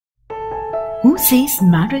Who says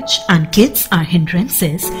marriage and kids are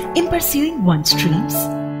hindrances in pursuing one's dreams?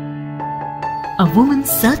 A woman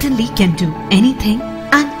certainly can do anything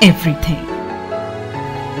and everything.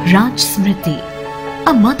 Raj Smriti,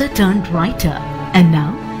 a mother turned writer and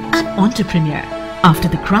now an entrepreneur after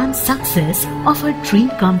the grand success of her dream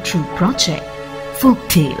come true project,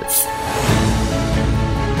 FolkTales.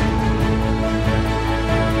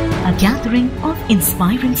 A gathering of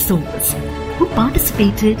inspiring souls who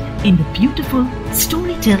participated in the beautiful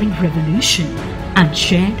storytelling revolution and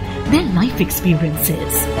shared their life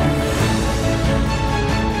experiences.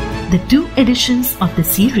 The 2 editions of the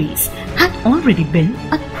series had already been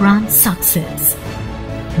a grand success.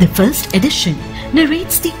 The first edition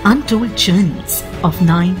narrates the untold journeys of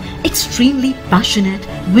 9 extremely passionate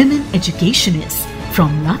women educationists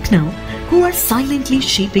from Lucknow who are silently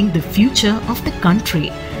shaping the future of the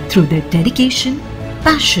country through their dedication,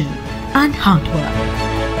 passion, and hard work.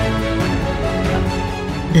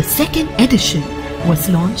 The second edition was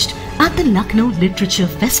launched at the Lucknow Literature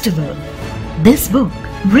Festival. This book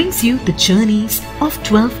brings you the journeys of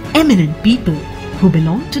 12 eminent people who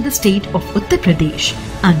belong to the state of Uttar Pradesh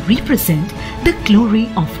and represent the glory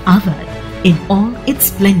of Awadh in all its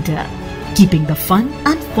splendor, keeping the fun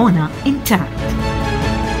and fauna intact.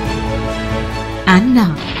 And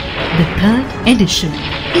now, the 3rd edition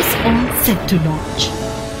is all set to launch.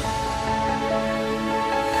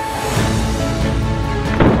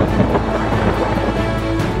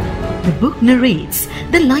 The book narrates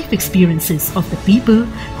the life experiences of the people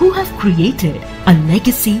who have created a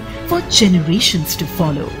legacy for generations to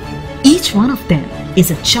follow. Each one of them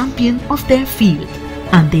is a champion of their field,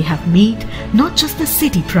 and they have made not just the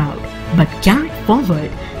city proud, but carried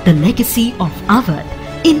forward the legacy of Awadh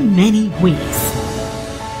in many ways.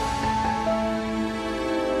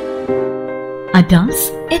 Adults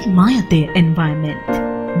admire their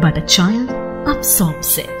environment, but a child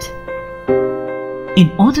absorbs it. In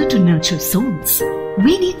order to nurture souls,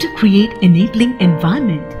 we need to create enabling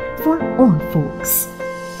environment for all folks.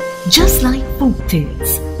 Just like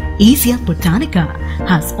FolkTales, Azea Botanica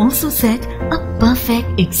has also set a perfect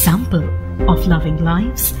example of loving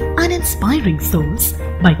lives and inspiring souls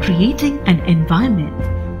by creating an environment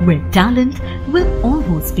where talent will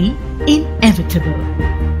always be inevitable.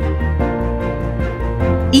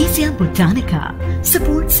 Azea Botanica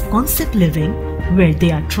supports concept living where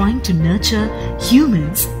they are trying to nurture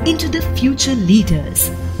humans into the future leaders,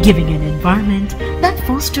 giving an environment that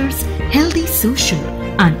fosters healthy social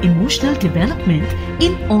and emotional development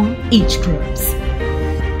in all age groups.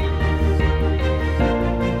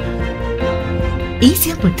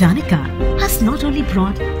 Azea Botanica has not only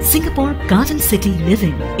brought Singapore Garden City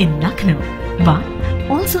living in Lucknow, but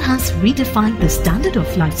also has redefined the standard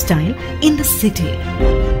of lifestyle in the city.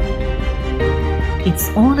 It's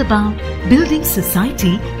all about building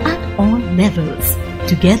society at all levels,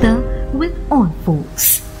 together with all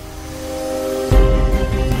folks.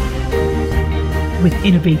 With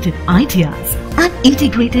innovative ideas and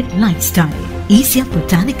integrated lifestyle, Azea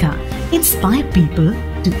Botanica inspire people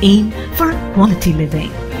to aim for a quality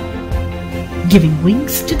living. Giving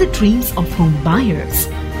wings to the dreams of home buyers,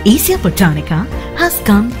 Azea Botanica has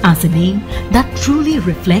come as a name that truly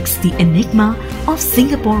reflects the enigma of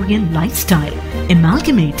Singaporean lifestyle,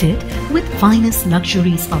 amalgamated with finest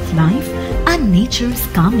luxuries of life and nature's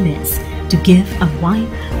calmness to give a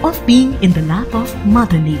vibe of being in the lap of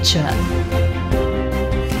Mother Nature.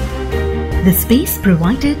 The space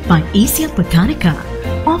provided by Azea Botanica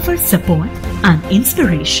offers support and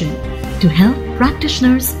inspiration to help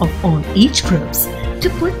practitioners of all age groups to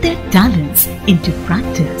put their talents into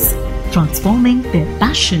practice, transforming their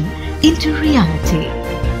passion into reality.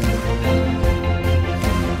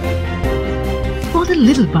 For the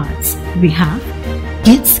little buds, we have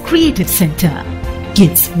Kids Creative Center,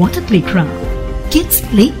 Kids Water Playground, Kids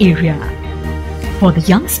Play Area. For the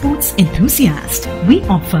young sports enthusiast, we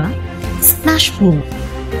offer Splash Pool,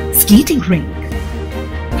 Skating Rink,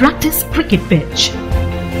 Practice Cricket Pitch,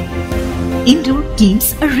 Indoor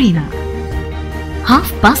Games Arena, Half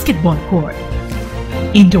Basketball Court,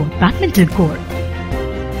 Indoor Badminton Court.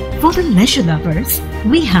 For the leisure lovers,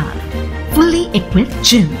 we have fully equipped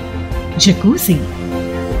gym, jacuzzi,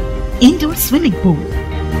 indoor swimming pool,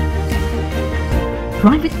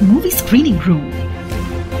 private movie screening room,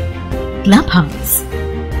 clubhouse,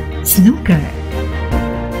 snooker,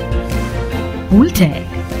 pool deck.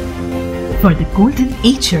 For the golden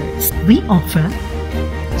agers, we offer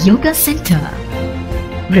yoga center,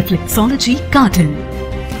 reflexology garden,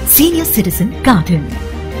 senior citizen garden,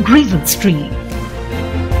 gravel stream.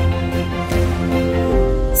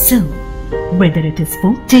 So, whether it is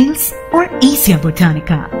FolkTales or Azea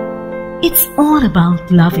Botanica, It's all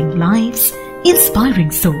about loving lives,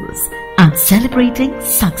 inspiring souls, and celebrating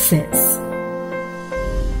success.